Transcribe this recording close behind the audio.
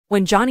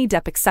when Johnny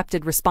Depp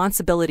accepted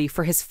responsibility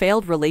for his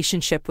failed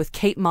relationship with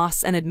Kate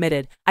Moss and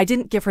admitted, "I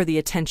didn't give her the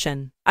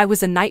attention. I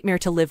was a nightmare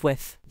to live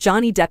with."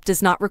 Johnny Depp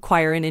does not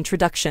require an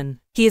introduction.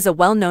 He is a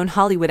well-known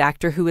Hollywood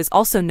actor who is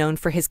also known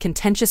for his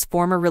contentious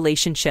former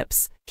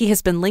relationships. He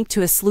has been linked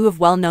to a slew of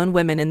well-known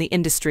women in the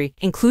industry,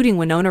 including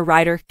Winona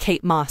Ryder,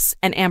 Kate Moss,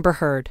 and Amber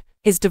Heard.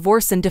 His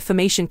divorce and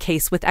defamation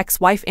case with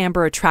ex-wife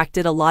Amber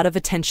attracted a lot of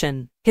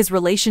attention. His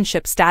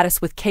relationship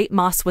status with Kate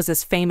Moss was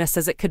as famous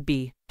as it could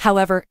be.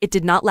 However, it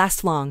did not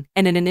last long,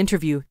 and in an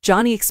interview,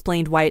 Johnny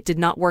explained why it did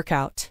not work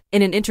out.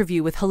 In an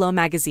interview with Hello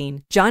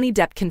magazine, Johnny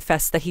Depp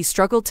confessed that he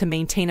struggled to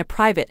maintain a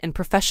private and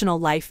professional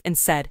life and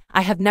said,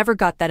 "I have never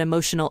got that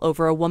emotional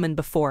over a woman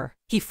before."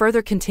 He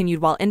further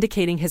continued while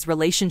indicating his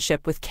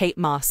relationship with Kate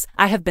Moss,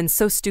 "I have been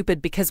so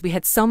stupid because we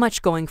had so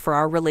much going for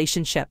our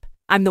relationship.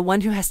 I'm the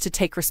one who has to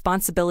take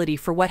responsibility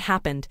for what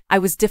happened. I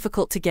was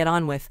difficult to get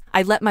on with.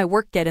 I let my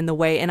work get in the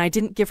way and I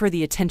didn't give her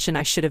the attention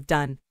I should have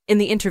done." In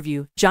the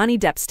interview, Johnny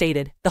Depp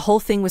stated, "The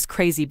whole thing was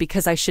crazy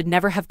because I should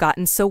never have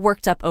gotten so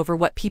worked up over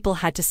what people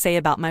had to say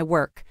about my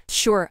work.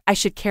 Sure, I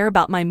should care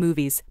about my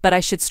movies, but I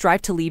should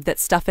strive to leave that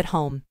stuff at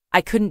home. I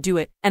couldn't do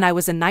it, and I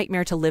was a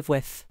nightmare to live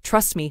with.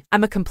 Trust me,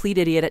 I'm a complete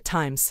idiot at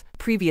times."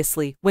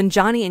 Previously, when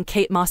Johnny and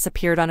Kate Moss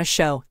appeared on a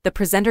show, the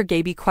presenter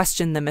Gaby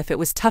questioned them if it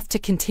was tough to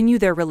continue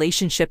their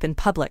relationship in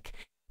public.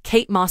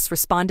 Kate Moss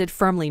responded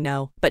firmly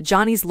no, but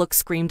Johnny's look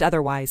screamed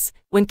otherwise.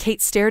 When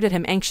Kate stared at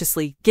him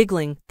anxiously,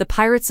 giggling, the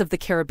Pirates of the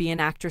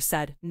Caribbean actor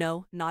said,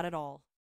 "No, not at all."